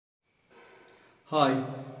Hi,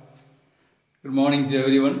 good morning to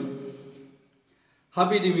everyone.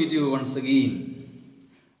 Happy to meet you once again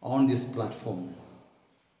on this platform.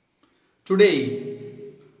 Today,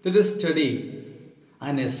 let us study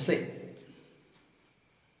an essay.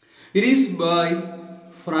 It is by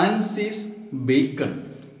Francis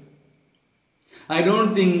Bacon. I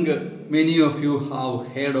don't think many of you have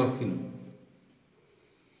heard of him.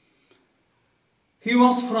 He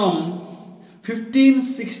was from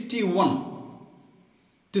 1561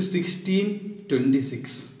 to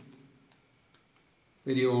 1626.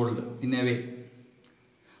 Very old in a way.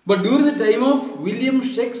 But during the time of William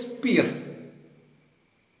Shakespeare,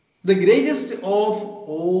 the greatest of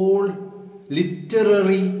all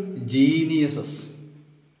literary geniuses.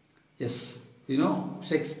 Yes, you know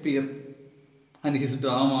Shakespeare and his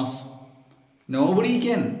dramas. Nobody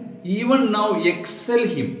can even now excel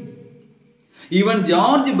him. Even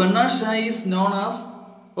George Bernard is known as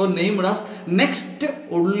or named as next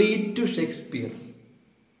only to Shakespeare.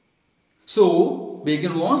 So,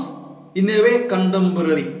 Bacon was in a way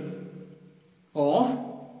contemporary of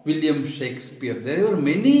William Shakespeare. There were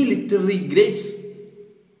many literary greats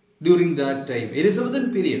during that time.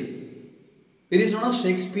 Elizabethan period. It is known as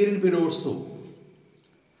Shakespearean period also.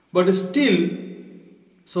 But still,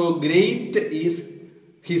 so great is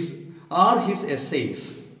his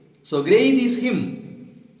essays. So great is him.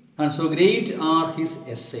 And so great are his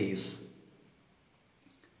essays.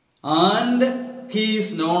 And he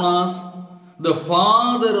is known as the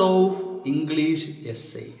father of English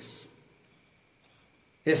essays.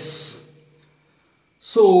 Yes.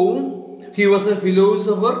 So, he was a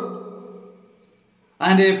philosopher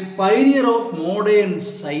and a pioneer of modern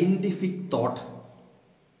scientific thought.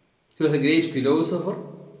 He was a great philosopher.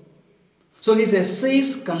 So, his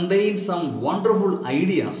essays contain some wonderful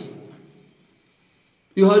ideas.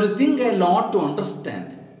 You have to think a lot to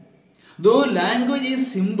understand. Though language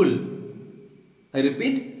is simple, I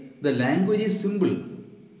repeat, the language is simple.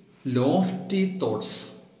 Lofty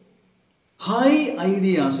thoughts, high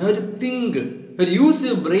ideas. You have to think, you have to use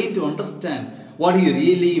your brain to understand what he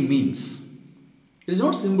really means. It is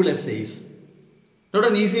not simple essays. Not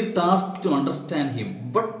an easy task to understand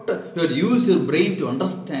him. But you have to use your brain to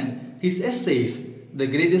understand his essays, the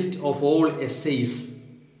greatest of all essays.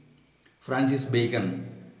 Francis Bacon.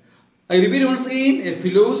 I repeat once again, a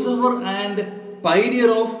philosopher and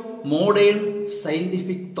pioneer of modern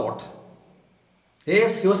scientific thought.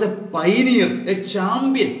 Yes, he was a pioneer, a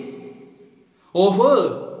champion of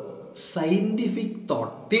a scientific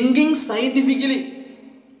thought. Thinking scientifically.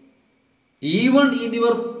 Even in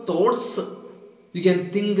your thoughts, you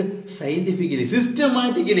can think scientifically,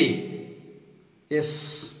 systematically.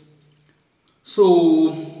 Yes.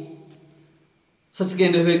 So, such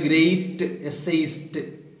kind of a great essayist,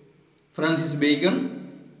 Francis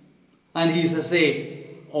Bacon, and his essay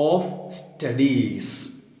of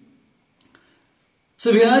studies.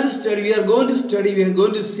 So we are going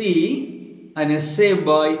to see an essay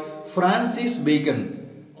by Francis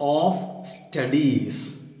Bacon of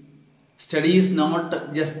studies. Study is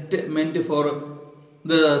not just meant for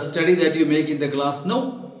the study that you make in the class.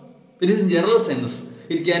 No, it is in general sense.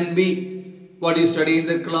 It can be what you study in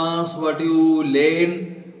the class, what you learn,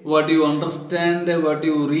 what you understand, what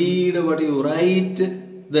you read, what you write,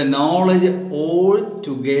 the knowledge all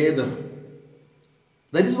together.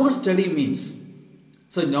 That is what study means.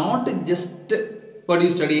 So not just what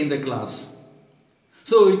you study in the class.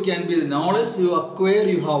 So it can be the knowledge you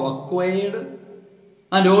have acquired,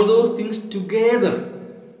 and all those things together.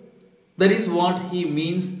 That is what he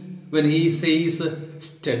means when he says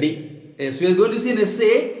study. Yes, we are going to see an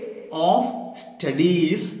essay of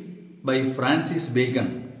studies by Francis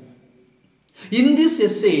Bacon. In this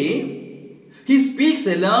essay, he speaks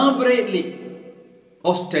elaborately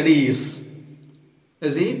of studies. You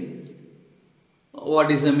see,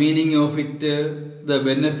 what is the meaning of it, the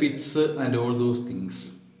benefits and all those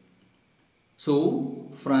things.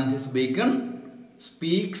 So, Francis Bacon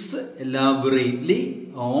speaks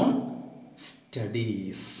elaborately on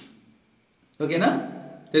studies. Okay, now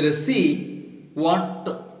let us see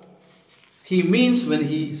what he means when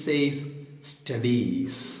he says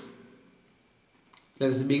studies. Let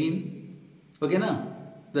us begin. Okay, now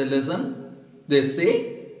the lesson, the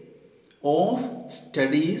essay of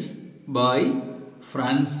studies by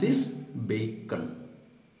Francis Bacon.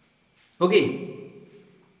 Okay,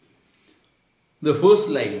 the first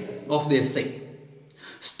line of the essay.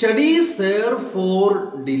 Studies serve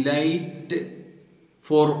for delight,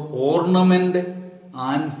 for ornament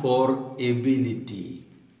and for ability.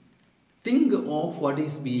 Think of what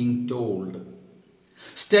is being told.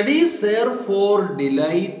 Studies serve for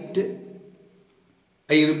delight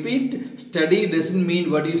I repeat, study doesn't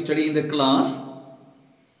mean what you study in the class.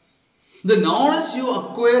 The knowledge you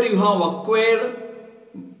acquire, you have acquired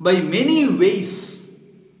by many ways.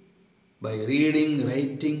 By reading,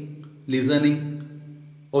 writing, listening,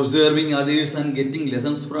 observing others and getting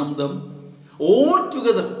lessons from them. All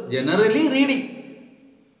together, generally reading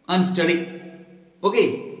and study. Okay.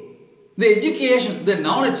 The education, the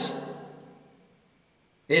knowledge.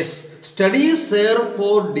 Yes, study serve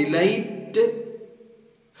for delight,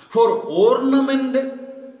 for ornament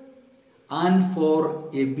and for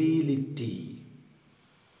ability.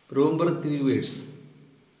 Remember 3 words.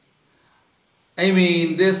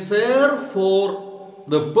 They serve for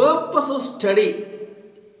the purpose of study.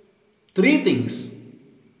 3 things.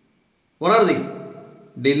 What are they?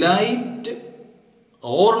 Delight,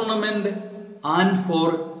 ornament and for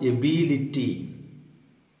ability.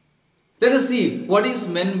 Let us see what is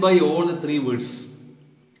meant by all the 3 words.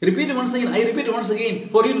 Repeat it once again. I repeat it once again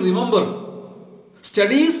for you to remember.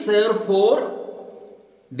 Study serve for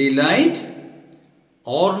delight,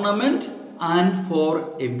 ornament and for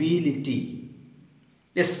ability.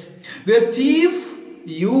 Yes, their chief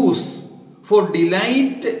use for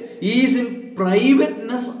delight is in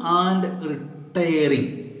privateness and retiring.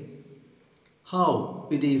 How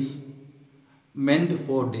it is meant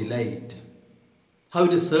for delight. How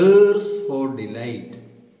it serves for delight.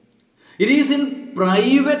 It is in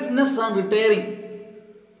privateness and retiring.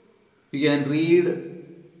 You can read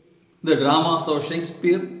the dramas of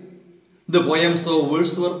Shakespeare, the poems of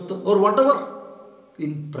Wordsworth or whatever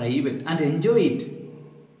in private and enjoy it.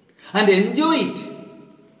 And enjoy it.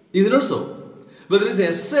 Is it not so? Whether it's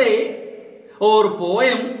essay or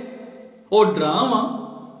poem or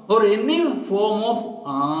drama or any form of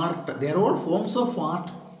art, they are all forms of art.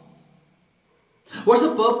 What's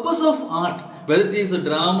the purpose of art? Whether it is a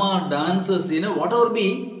drama, dances, whatever be,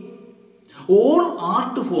 all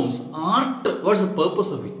art forms. Art, what's the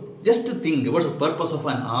purpose of it? Just think, what's the purpose of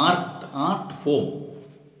an art form?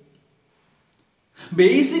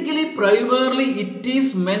 Basically, primarily, it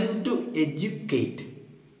is meant to educate.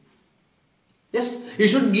 Yes, it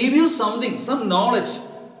should give you something, some knowledge.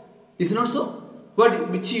 Is it not so?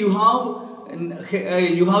 Which you have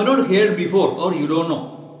not heard before or you don't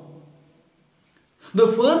know. The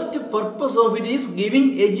first purpose of it is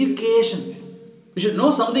giving education. You should know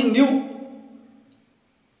something new.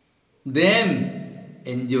 Then,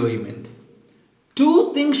 enjoyment.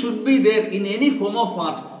 2 things should be there in any form of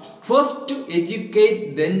art. First to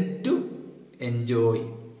educate, then to enjoy,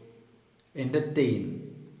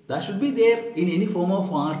 entertain. That should be there in any form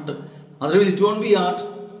of art. Otherwise it won't be art.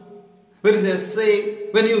 Whereas essay,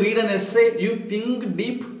 when you read an essay, you think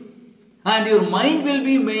deep and your mind will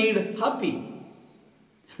be made happy.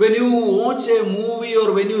 When you watch a movie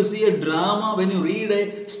or when you see a drama, when you read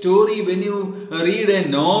a story, when you read a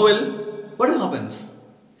novel, what happens?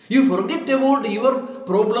 You forget about your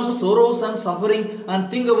problems, sorrows and suffering and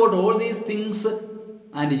think about all these things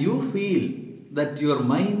and you feel that your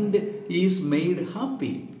mind is made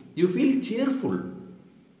happy. You feel cheerful.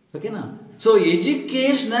 Okay, na? So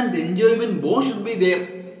education and enjoyment both should be there.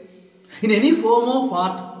 In any form of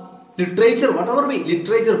art, literature, whatever be,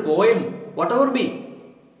 literature, poem, whatever be,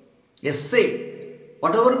 essay,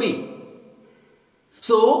 whatever be.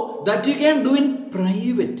 So that you can do in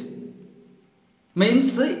private.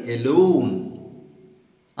 Means alone,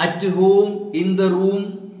 at home, in the room,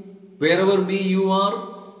 wherever be you are.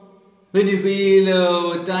 When you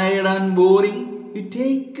feel tired and boring, you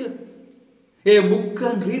take a book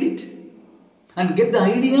and read it and get the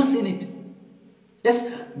ideas in it. Yes,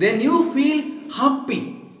 then you feel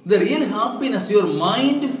happy. The real happiness, your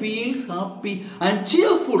mind feels happy and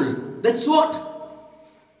cheerful. That's what.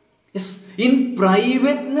 Yes, in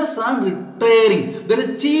privateness and retiring. That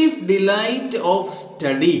is chief delight of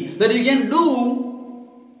study that you can do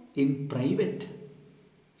in private.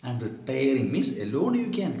 And retiring means alone you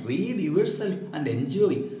can read yourself and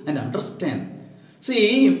enjoy and understand.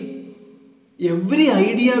 See, every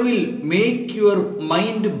idea will make your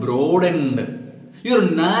mind broadened. Your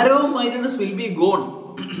narrow-mindedness will be gone.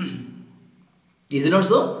 Is it not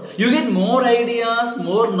so? You get more ideas,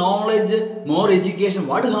 more knowledge, more education.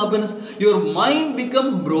 What happens? Your mind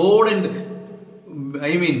becomes broadened.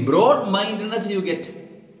 Broad-mindedness you get.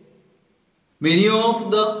 Many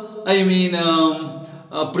of the,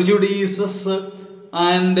 prejudices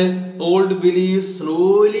and old beliefs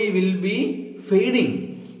slowly will be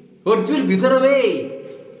fading. Or it will wither away.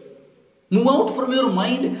 Move out from your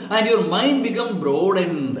mind and your mind becomes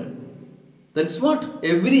broadened. That's what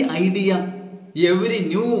every idea, every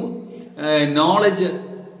new knowledge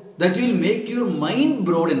that will make your mind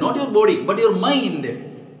broaden, not your body, but your mind.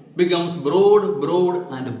 becomes broad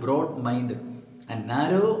and broad-minded. And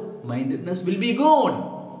narrow-mindedness will be gone.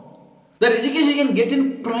 That education you can get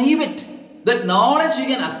in private. That knowledge you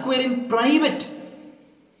can acquire in private.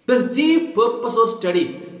 The chief purpose of study.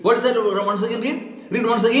 What is that? Once again read. Read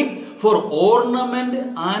once again. For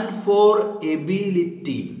ornament and for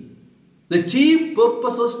ability. The chief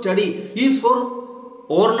purpose of study is for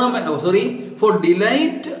ornament, for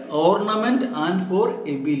delight, ornament and for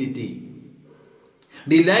ability.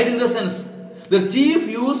 Delight in the sense, the chief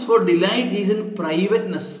use for delight is in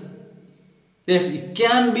privateness. Yes, it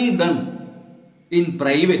can be done in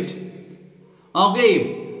private.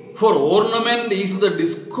 Okay, for ornament is the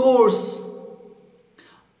discourse.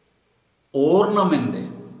 Ornament.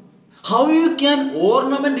 How you can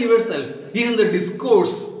ornament yourself is in the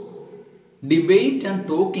discourse, debate and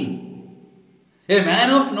talking. A man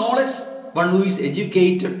of knowledge, one who is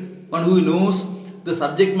educated, one who knows the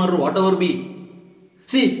subject matter, whatever be.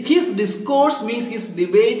 See, his discourse means his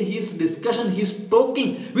debate, his discussion, his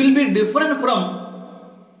talking will be different from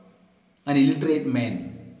an illiterate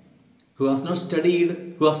man who has not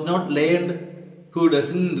studied, who has not learned, who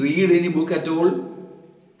doesn't read any book at all.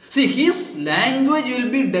 See, his language will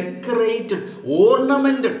be decorated,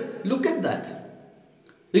 ornamented. Look at that.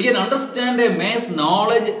 You can understand a man's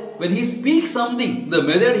knowledge when he speaks something, the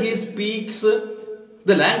method he speaks,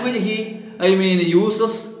 the language he,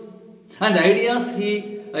 uses, and the ideas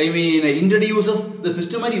he, introduces, the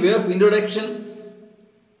systematic way of introduction.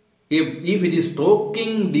 If it is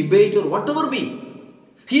talking, debate or whatever be,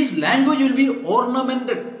 his language will be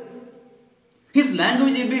ornamented. His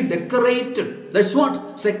language will be decorated. That's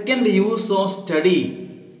what second use of study.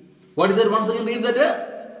 What is that? Once again read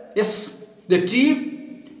that. Yes, the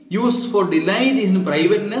chief use for delight is in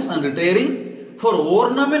privateness and retiring. For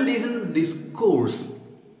ornament is in discourse.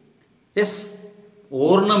 Yes,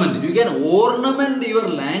 ornament. You can ornament your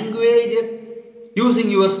language using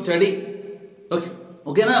your study.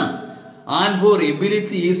 Okay now. And for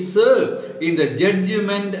ability is in the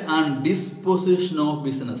judgment and disposition of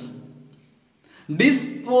business.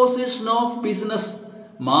 Disposition of business,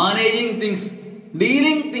 managing things,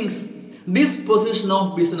 dealing things, disposition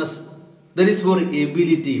of business. That is for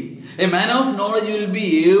ability. A man of knowledge will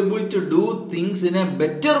be able to do things in a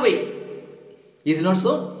better way. Is it not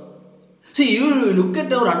so? See, you look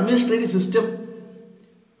at our administrative system.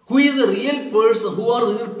 Who is a real person? Who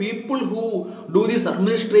are the people who do these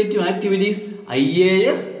administrative activities?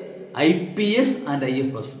 IAS, IPS and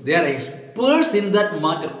IFS. They are experts in that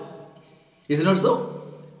matter. Is it not so?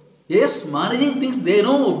 Yes, managing things they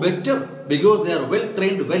know better because they are well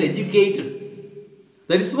trained, well educated.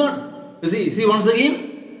 That is what. You see once again.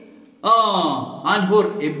 And for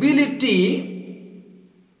ability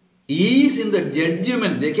is in the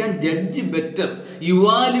judgment. They can judge better,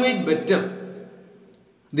 evaluate better.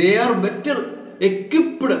 They are better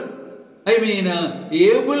equipped.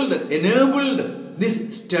 Enabled.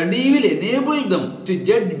 This study will enable them to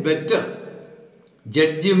judge better.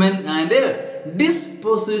 Judgment and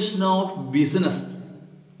disposition of business.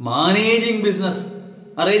 Managing business.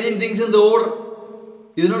 Arranging things in the order.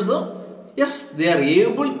 Is it not so? Yes, they are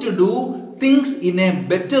able to do things in a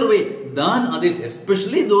better way than others,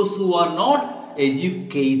 especially those who are not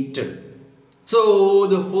educated. So,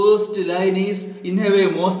 the first line is in a way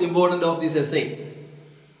most important of this essay.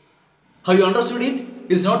 Have you understood it?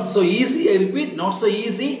 It's not so easy, I repeat, not so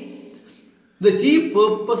easy. The chief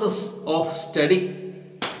purposes of study.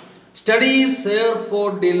 Study is here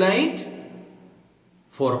for delight,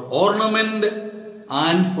 for ornament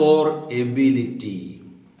and for ability.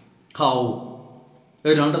 How?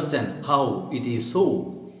 You understand how it is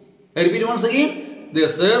so. I repeat once again. They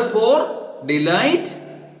serve for delight,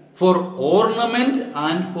 for ornament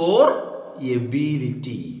and for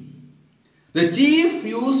ability. The chief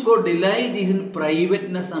use for delight is in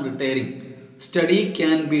privateness and retiring. Study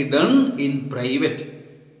can be done in private.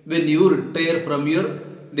 When you retire from your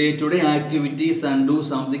day-to-day activities and do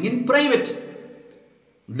something in private.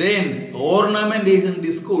 Then ornament is in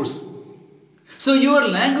discourse. So your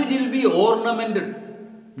language will be ornamented,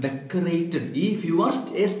 decorated. If you are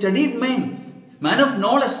a studied man, man of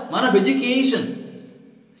knowledge, man of education,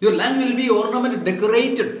 your language will be ornamented,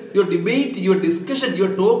 decorated. Your debate, your discussion,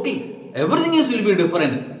 your talking, everything else will be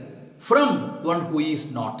different from one who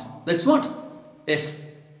is not. That's what?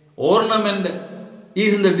 Yes. Ornament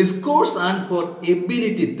is in the discourse and for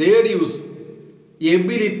ability. Third use.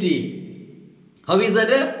 Ability. How is that?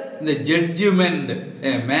 In the judgment.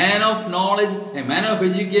 A man of knowledge, a man of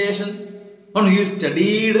education, one who is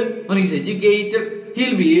studied, one who is educated, he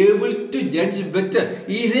will be able to judge better.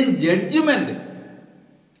 He is in judgment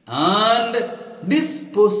and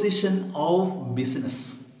disposition of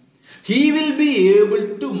business. He will be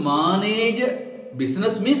able to manage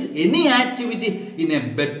business means any activity in a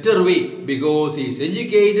better way because he is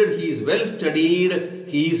educated, he is well studied,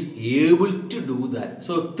 he is able to do that.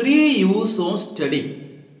 So 3 use on study.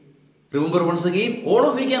 Remember once again, all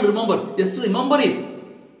of you can remember, just remember it.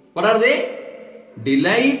 What are they?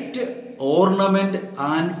 Delight, ornament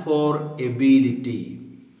and for ability.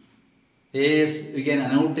 Yes, you can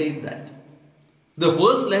annotate that. The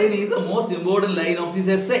first line is the most important line of this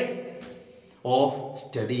essay of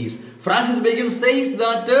studies. Francis Bacon says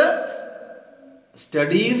that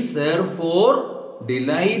studies serve for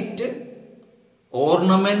delight,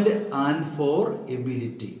 ornament and for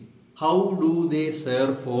ability. How do they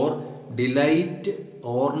serve for delight,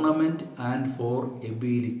 ornament and for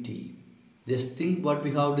ability? Just think what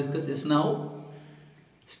we have discussed just now.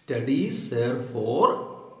 Studies serve for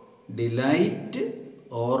delight,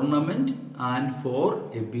 ornament and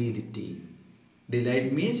for ability.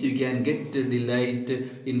 Delight means you can get delight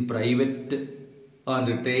in private and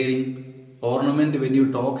retiring. Ornament when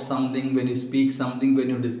you talk something, when you speak something, when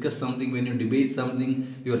you discuss something, when you debate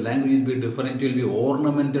something, your language will be different, you will be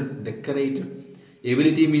ornamented, decorated.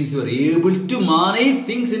 Ability means you are able to manage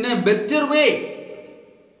things in a better way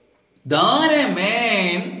than a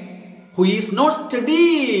man who is not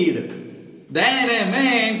studied, than a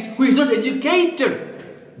man who is not educated,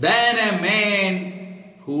 than a man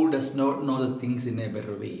who does not know the things in a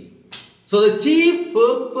better way. So the chief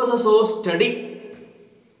purposes of study,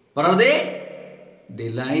 what are they?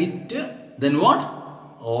 Delight, then what?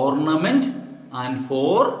 Ornament and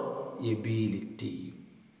for ability.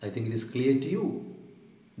 I think it is clear to you.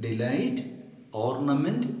 Delight,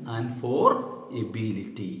 ornament and for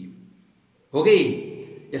ability.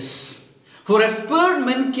 Okay, yes. For expert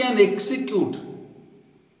men can execute.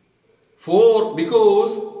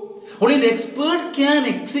 Because only the expert can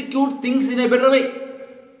execute things in a better way.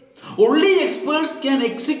 Only experts can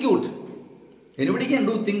execute. Anybody can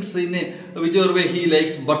do things in whichever way he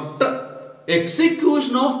likes, but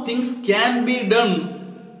execution of things can be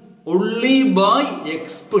done only by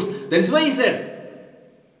experts. That is why he said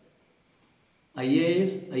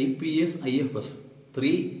IAS, IPS, IFS,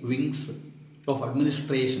 3 wings of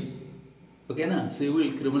administration. Okay, na?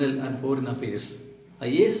 Civil, criminal and foreign affairs.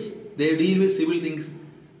 IAS, they deal with civil things.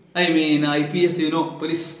 I mean IPS,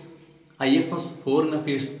 police. IFS, foreign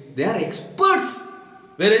affairs. They are experts.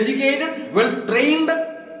 Well educated, well trained.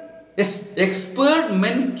 Yes, expert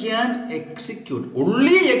men can execute.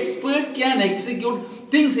 Only expert can execute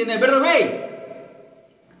things in a better way.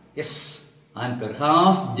 Yes, and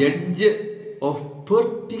perhaps judge of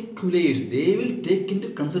particulars. They will take into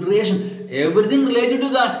consideration everything related to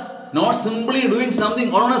that. Not simply doing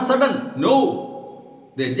something all on a sudden.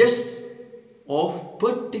 No, they judge of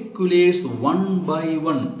particulars one by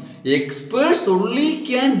one. Experts only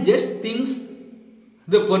can judge things,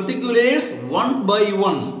 the particulars one by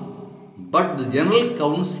one. But the general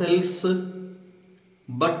counsels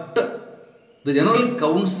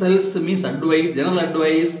means advice, general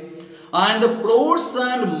advice, and the plots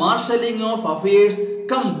and marshalling of affairs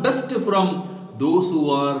come best from those who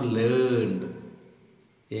are learned.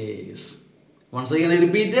 Yes. Once again I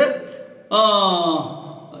repeat it.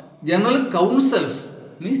 General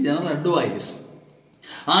counsels means general advice.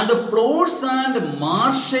 And the plots and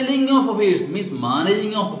marshalling of affairs means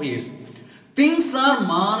managing of affairs. Things are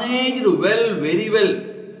managed well, very well,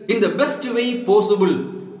 in the best way possible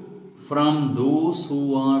from those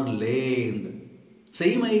who are learned.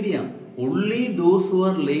 Same idea. Only those who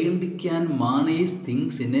are learned can manage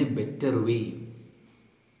things in a better way.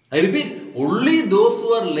 I repeat, only those who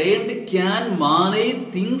are learned can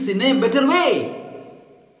manage things in a better way.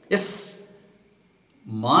 Yes,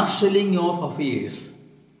 marshalling of affairs,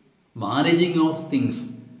 managing of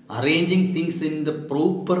things, arranging things in the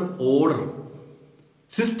proper order,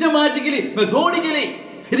 systematically, methodically.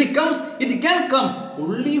 It can come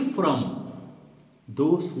only from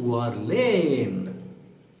those who are learned.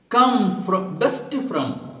 Come from, best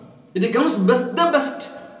from. It comes best, the best,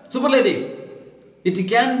 superlative. It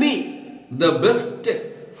can be the best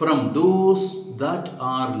from those that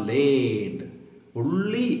are learned.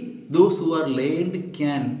 Only those who are learned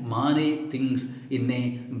can manage things in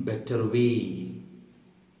a better way.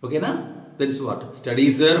 Okay, na? That is what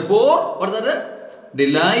studies are for. What is that?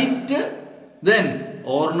 Delight, then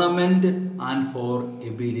ornament and for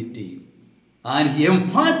ability. And he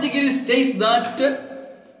emphatically states that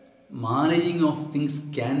managing of things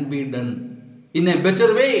can be done in a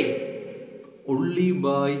better way only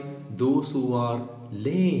by those who are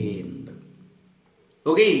learned.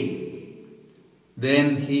 Okay.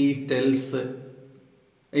 Then he tells,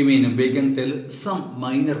 Bacon tells some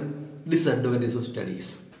minor disadvantages of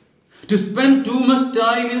studies. To spend too much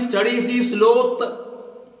time in studies is sloth.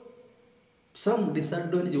 Some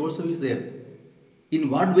disadvantage also is there. In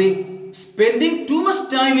what way? Spending too much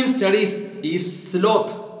time in studies is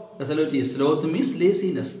sloth. Sloth means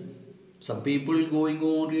laziness. Some people going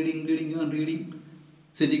on reading,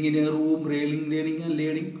 sitting in a room, reading and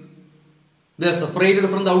learning. They are separated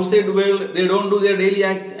from the outside world. They don't do their daily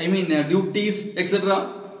duties,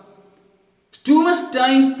 etc. Too much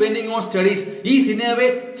time spending on studies is in a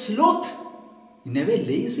way sloth, in a way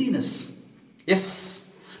laziness.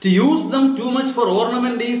 Yes, to use them too much for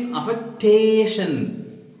ornament is affectation.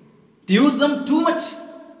 To use them too much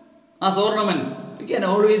as ornament, you can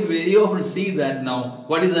always very often see that now.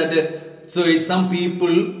 What is that? So it's some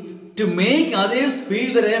people, to make others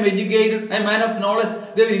feel that I am educated, I am man of knowledge,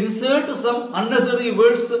 they will insert some unnecessary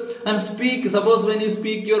words and speak. Suppose when you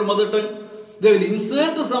speak your mother tongue, they will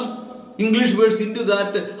insert some English words into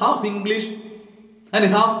that, half English and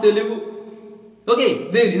half Telugu. Okay,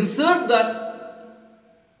 they will insert that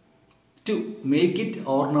to make it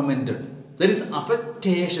ornamented. That is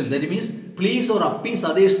affectation. That means please or appease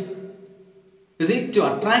others. Is it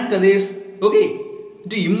to attract others? Okay,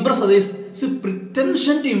 to impress others. So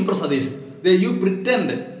pretension to impress others. That you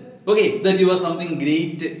pretend, okay, that you are something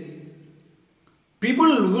great.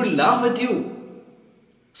 People will laugh at you.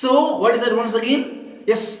 So what is that once again?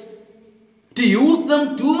 Yes, to use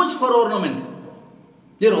them too much for ornament.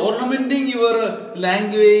 You are ornamenting your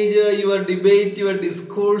language, your debate, your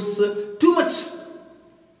discourse too much.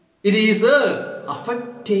 It is a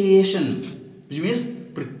affectation, which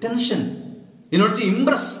means pretension, in order to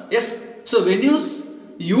impress. Yes. So when you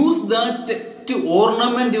use that to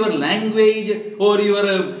ornament your language or your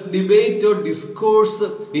debate or discourse,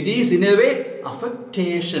 it is in a way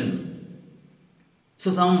affectation.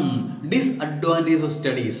 So some disadvantages of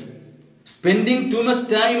studies. Spending too much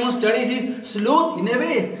time on studies is sloth, in a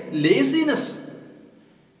way, laziness.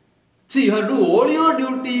 See, you have to do all your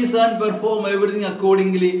duties and perform everything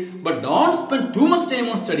accordingly, but don't spend too much time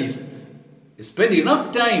on studies. Spend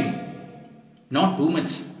enough time, not too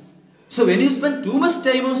much. So when you spend too much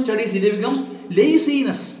time on studies, it becomes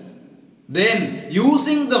laziness. Then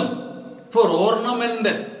using them for ornament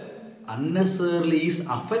unnecessarily is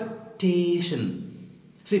affectation.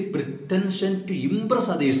 See, pretension to impress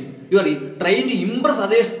others. You are trying to impress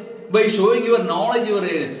others by showing your knowledge, your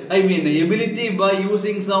ability by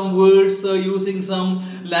using some words, using some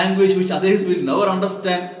language which others will never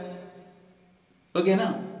understand. Okay,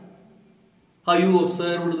 now? Have you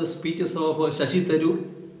observed the speeches of Shashi Tharoor?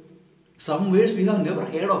 Some words we have never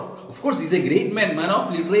heard of. Of course, he is a great man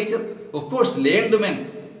of literature. Of course, learned man.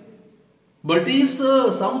 But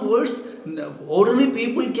some words ordinary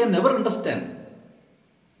people can never understand.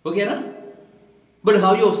 Okay, na? But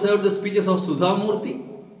have you observed the speeches of Sudhamurthy,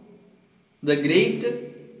 the great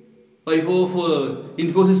wife of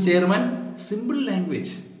Infosys chairman? Simple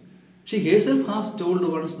language. She herself has told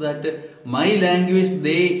once that my language,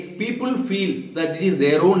 people feel that it is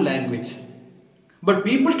their own language. But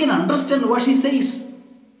people can understand what she says.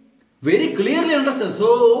 Very clearly understand.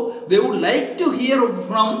 So they would like to hear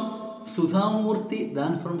from Sudhamurthy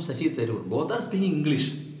than from Shashi Tharoor. Both are speaking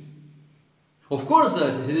English. Of course,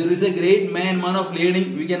 Shashi Tharoor is a great man of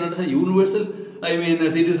learning. We can understand universal,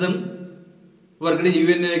 citizen, worked in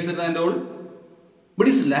UN, etc. and all. But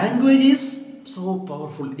his language is so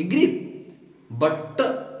powerful. Agreed.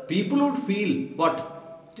 But people would feel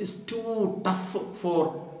what? It is too tough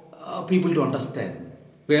for people to understand.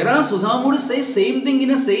 Whereas Sudhamurthy says same thing in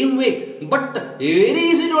the same way, but very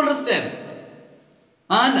easy to understand.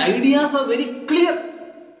 And ideas are very clear.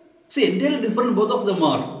 See, entirely different both of them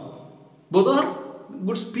are. Both are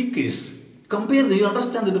good speakers. Compare them, you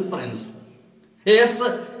understand the difference. Yes,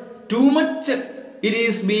 too much it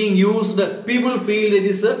is being used. People feel it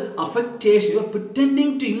is affectation. You are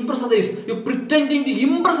pretending to impress others. You are pretending to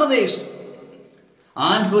impress others.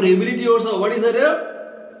 And for ability also, what is that?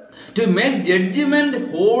 To make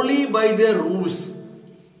judgment wholly by their rules.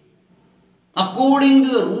 According to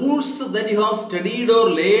the rules that you have studied or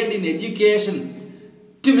learned in education.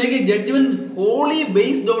 To make a judgment wholly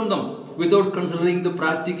based on them. Without considering the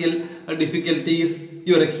practical difficulties,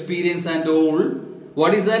 your experience and all.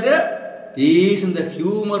 What is that? Is in the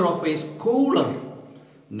humor of a scholar.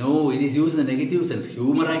 No, it is used in the negative sense.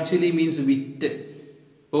 Humor actually means wit.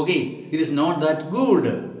 Okay, it is not that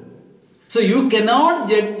good. So you cannot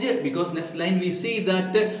judge, because next line we see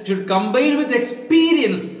that should combine with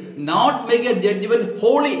experience, not make a judgment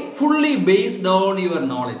wholly, fully based on your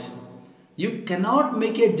knowledge. You cannot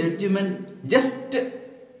make a judgment just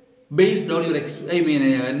based on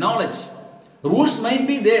your knowledge. Rules might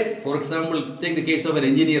be there. For example, take the case of an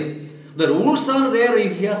engineer. The rules are there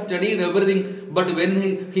if he has studied everything, but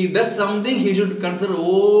when he does something, he should consider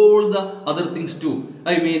all the other things too.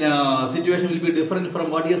 I mean, situation will be different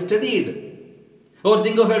from what he has studied. Or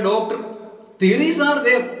think of a doctor. Theories are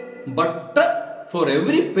there, but for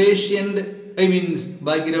every patient, I mean,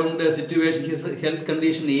 background, situation, his health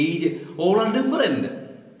condition, age, all are different.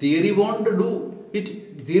 Theory won't do it.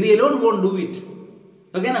 Theory alone won't do it.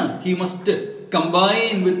 Okay, now he must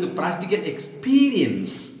combine with practical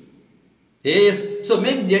experience. Yes, so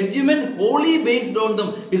make judgment wholly based on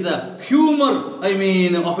them is a humor, I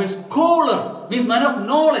mean, of a scholar, means man of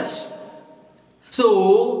knowledge.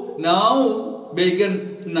 So now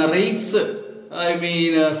Bacon narrates, I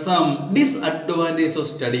mean, some disadvantages of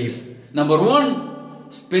studies. Number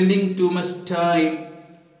one, spending too much time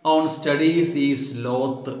on studies is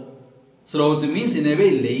sloth. Sloth means in a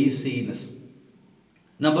way laziness.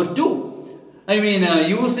 Number two, I mean,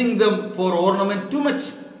 using them for ornament too much.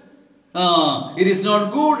 It is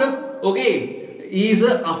not good. Okay, is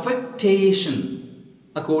an affectation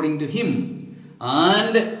according to him,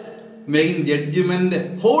 and making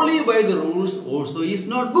judgment wholly by the rules also is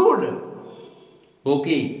not good.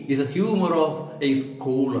 Okay, is a humor of a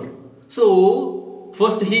scholar. So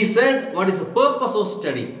first he said what is the purpose of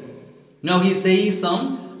study. Now he says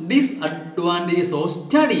some disadvantages of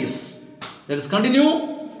studies. Let us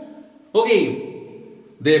continue. Okay.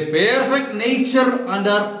 They perfect nature and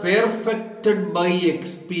are perfected by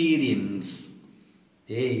experience.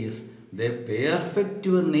 Yes, they perfect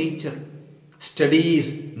your nature.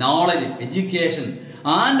 Studies, knowledge, education,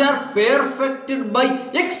 and are perfected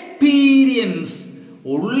by experience.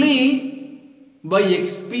 Only by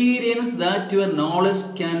experience that your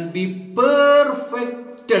knowledge can be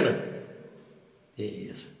perfected.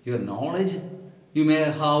 Yes, your knowledge. You may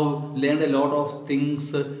have learned a lot of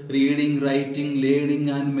things, reading, writing, learning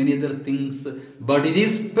and many other things. But it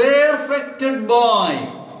is perfected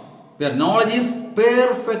by, your knowledge is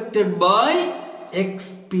perfected by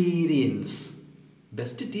experience.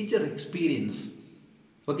 Best teacher, experience.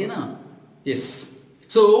 Okay, now? Yes.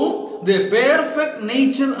 So, the perfect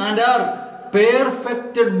nature and are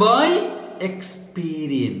perfected by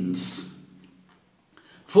experience.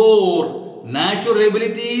 4. Natural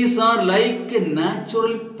abilities are like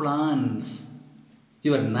natural plants.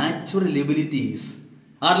 Your natural abilities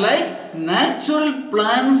are like natural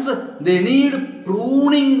plants. They need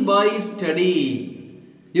pruning by study.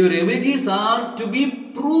 Your abilities are to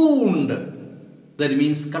be pruned. That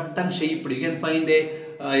means cut and shaped. You can find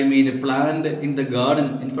a plant in the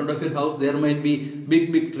garden in front of your house. There might be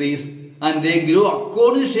big trees, and they grow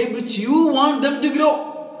according to the shape which you want them to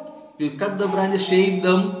grow. You cut the branches, shape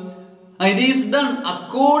them. And it is done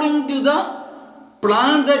according to the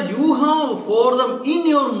plan that you have for them in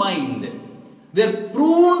your mind. They are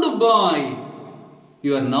pruned by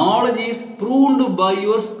your knowledge, is pruned by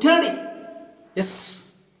your study.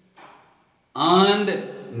 Yes. And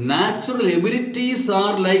natural abilities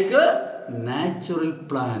are like natural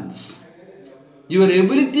plants. Your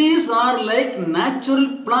abilities are like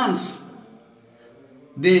natural plants.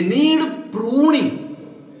 They need pruning.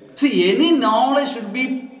 See, any knowledge should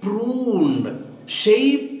be pruned,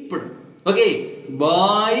 shaped, okay,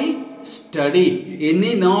 by study.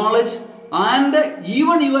 Any knowledge and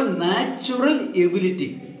even your natural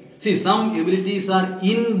ability. See, some abilities are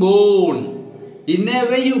inborn. In a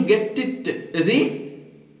way you get it. You see,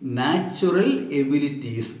 natural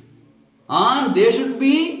abilities. And they should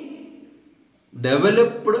be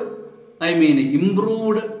developed,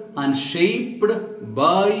 improved and shaped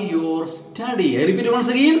by your study. I repeat once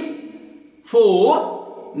again. 4.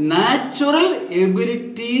 Natural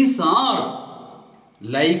abilities are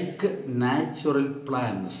like natural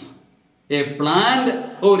plants. A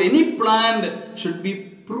plant or any plant should be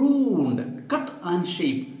pruned, cut and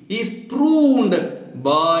shaped. Is pruned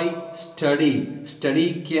by study.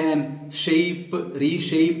 Study can shape,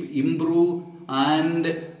 reshape, improve, and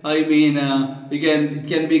it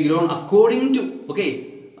can be grown according to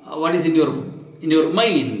what is in your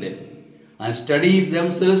mind. And studies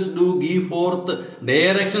themselves do give forth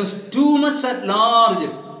directions too much at large.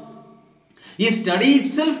 A study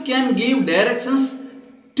itself can give directions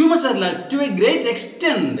too much at large, to a great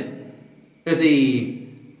extent. You see,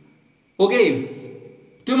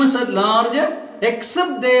 too much at large,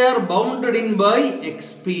 except they are bounded in by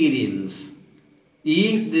experience.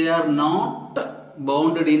 If they are not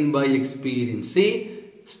bounded in by experience, see,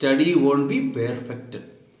 study won't be perfected.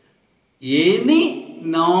 Any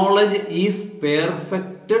knowledge is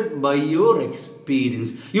perfected by your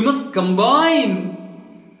experience. You must combine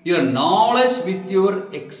your knowledge with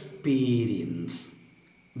your experience.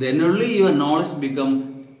 Then only your knowledge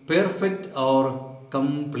become perfect or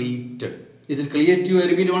completed. Is it clear to you? I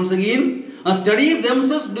repeat once again. Studies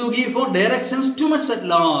themselves do give for directions too much at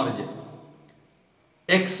large,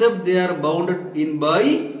 except they are bounded in by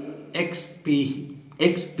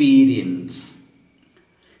experience.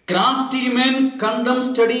 Crafty men condemn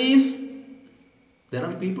studies. There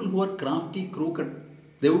are people who are crafty, crooked.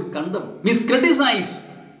 They would condemn, criticize.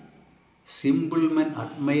 Simple men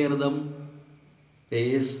admire them.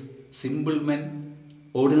 Yes, simple men,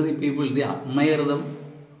 ordinary people, they admire them.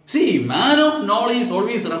 See, man of knowledge is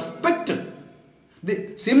always respected.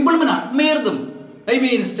 The simple men admire them.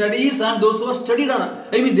 Studies and those who are studied are,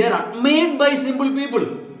 they are admired by simple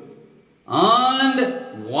people.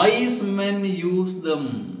 And wise men use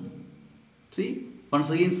them. See,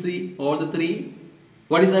 once again, see all the three.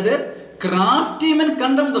 What is that? Crafty men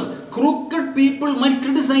condemn them. Crooked people might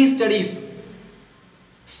criticize studies.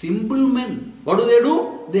 Simple men, what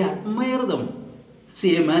do? They admire them.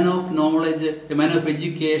 See, a man of knowledge, a man of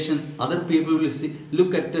education, other people will see,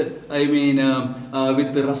 look at,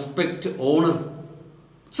 with respect, honor.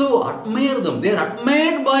 So, admire them. They are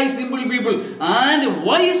admired by simple people. And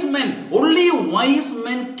wise men, only wise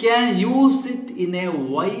men can use it in a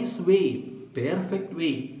wise way, perfect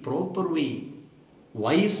way, proper way.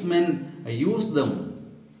 Wise men use them.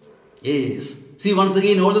 Yes. See, once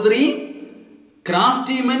again, all the three.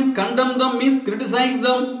 Crafty men condemn them, criticize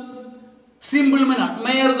them. Simple men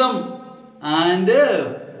admire them. And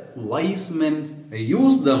wise men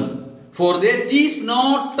use them. For they teach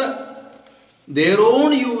not their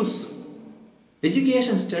own use.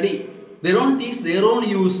 Education, study. They don't teach their own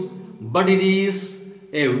use. But it is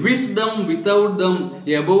a wisdom without them,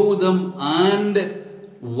 above them, and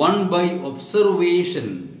won by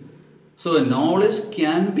observation. So knowledge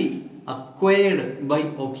can be acquired by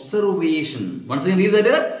observation. Once again read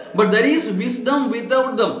that. But there is wisdom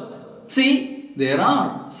without them. See, there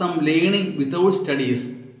are some learning without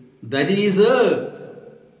studies. That is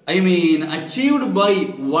achieved by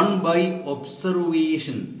one by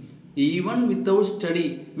observation. Even without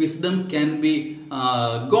study, wisdom can be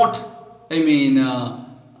got.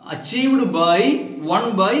 Achieved by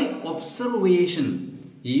one by observation.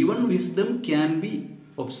 Even wisdom can be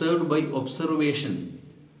observed by observation.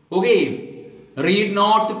 Okay, read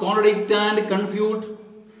not to contradict and confute.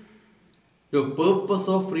 Your purpose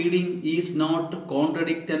of reading is not to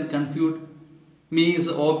contradict and confute. Means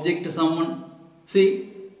object someone. See,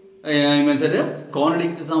 I said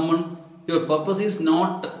contradict someone. Your purpose is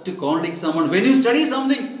not to contradict someone. When you study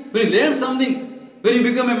something, when you learn something, when you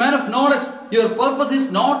become a man of knowledge, your purpose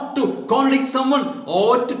is not to contradict someone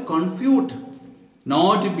or to confute.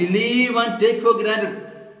 Not to believe and take for granted.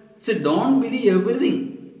 See, don't believe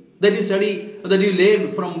everything that you study, that you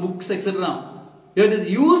learn from books, etc. You have to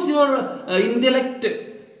use your intellect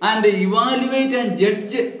and evaluate and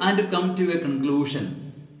judge and come to a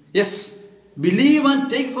conclusion. Yes, believe and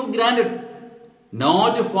take for granted.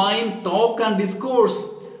 Not to find talk and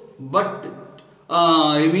discourse, but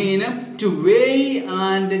to weigh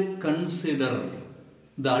and consider.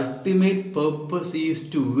 The ultimate purpose is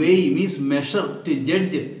to weigh, means measure, to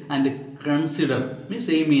judge and consider. Means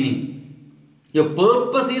same meaning. Your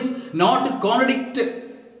purpose is not to contradict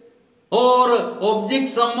or object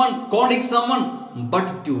someone, contradict someone,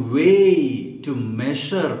 but to weigh, to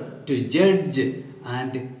measure, to judge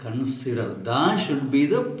and consider. That should be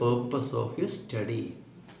the purpose of your study.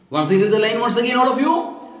 Once you read the line once again, all of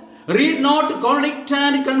you. Read not to contradict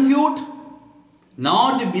and confute,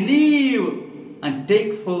 not to believe and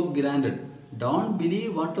take for granted. Don't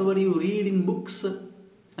believe whatever you read in books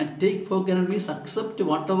and take for granted means accept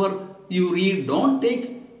whatever you read. Don't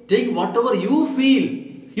take whatever you feel.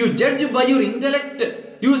 You judge by your intellect.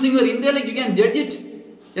 Using your intellect, you can judge it.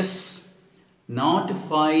 Yes. Not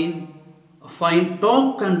find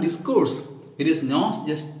talk and discourse. It is not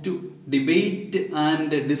just to debate and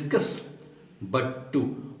discuss, but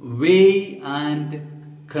to weigh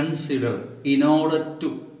and consider. In order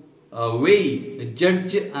to weigh,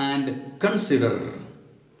 judge and consider.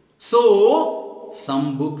 So,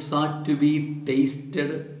 some books are to be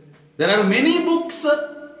tasted. There are many books.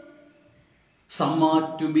 Some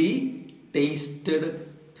are to be tasted,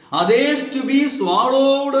 others to be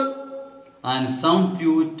swallowed, and some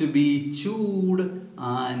few to be chewed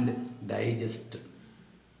and digested.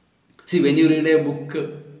 See, when you read a book,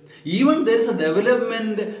 even there is a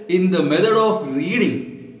development in the method of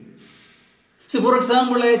reading. See, for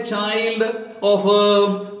example, a child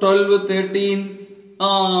of 12, 13,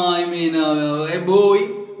 a boy,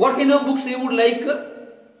 what kind of books he would like?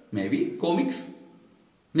 Maybe comics,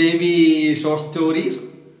 maybe short stories.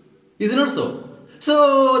 Is it not so?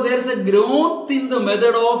 So, there is a growth in the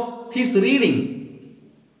method of his reading.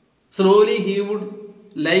 Slowly he would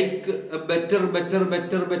like better.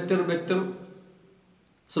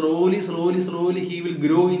 Slowly he will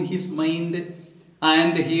grow in his mind,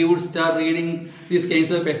 and he would start reading these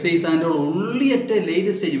kinds of essays and all only at a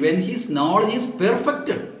later stage when his knowledge is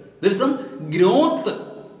perfected. There is some growth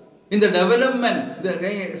in the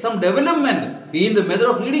development, some development in the method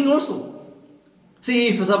of reading also. See,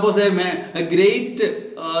 if suppose a great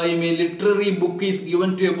literary book is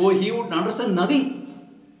given to a boy, he would understand nothing.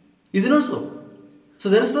 Is it not so? So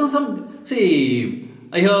there is some see,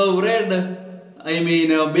 I have read,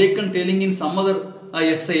 Bacon telling in some other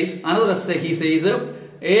essays, another essay he says,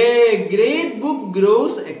 a great book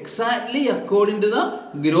grows exactly according to the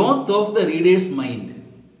growth of the reader's mind.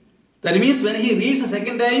 That means when he reads a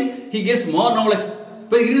second time, he gets more knowledge.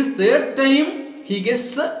 When he reads third time, he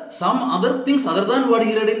gets some other things other than what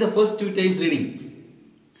he read in the first 2 times reading.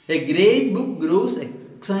 A great book grows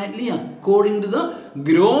exactly according to the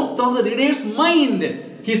growth of the reader's mind.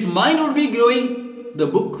 His mind would be growing. The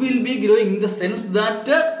book will be growing in the sense that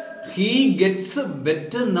he gets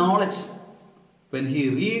better knowledge when he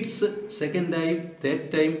reads second time,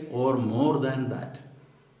 third time, or more than that.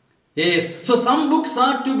 Yes, so some books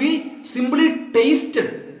are to be simply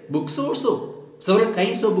tasted. Books also. Several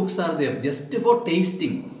kinds of books are there just for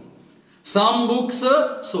tasting. Some books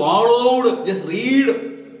swallowed, just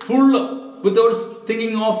read full without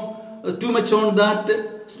thinking of too much on that,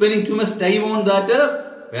 spending too much time on that.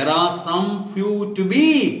 Whereas some few to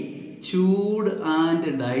be chewed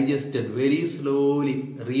and digested very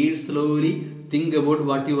slowly. Read slowly, think about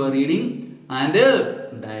what you are reading and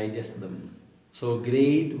digest them. So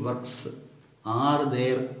great works are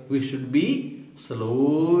there. We should be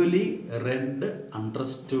slowly read,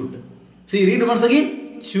 understood. See, read once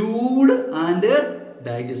again. Chewed and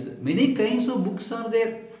digested. Many kinds of books are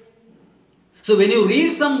there. So when you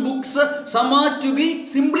read some books, some are to be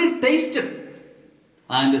simply tasted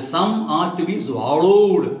and some are to be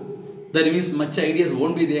swallowed. That means much ideas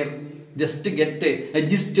won't be there. Just to get a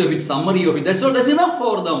gist of it, summary of it. That's all. That's enough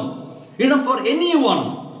for them. Enough for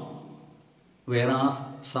anyone. Whereas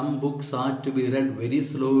some books are to be read very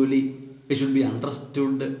slowly. It should be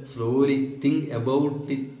understood slowly. Think about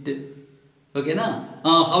it. Okay, na?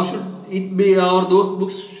 How should it be? Or those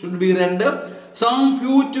books should be read? Some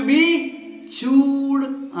few to be chewed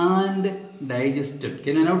and digested.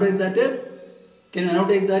 Can you annotate that? Can you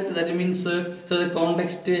annotate that? That means so the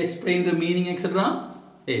context, explain the meaning, etc.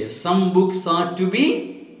 Yes, some books are to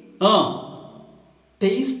be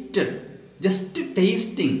tasted, just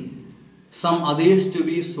tasting. Some others to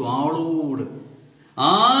be swallowed.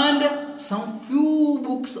 And some few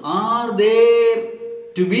books are there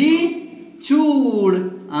to be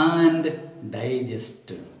chewed and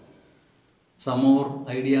digested. Some more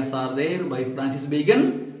ideas are there by Francis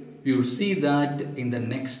Bacon. We will see that in the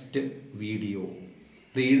next video.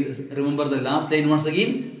 Remember the last line once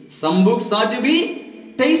again. Some books are to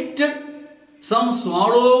be tasted, some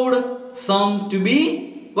swallowed, some to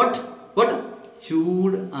be what?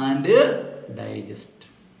 Chewed and digested.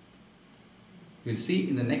 We'll see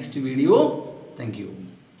in the next video. Thank you.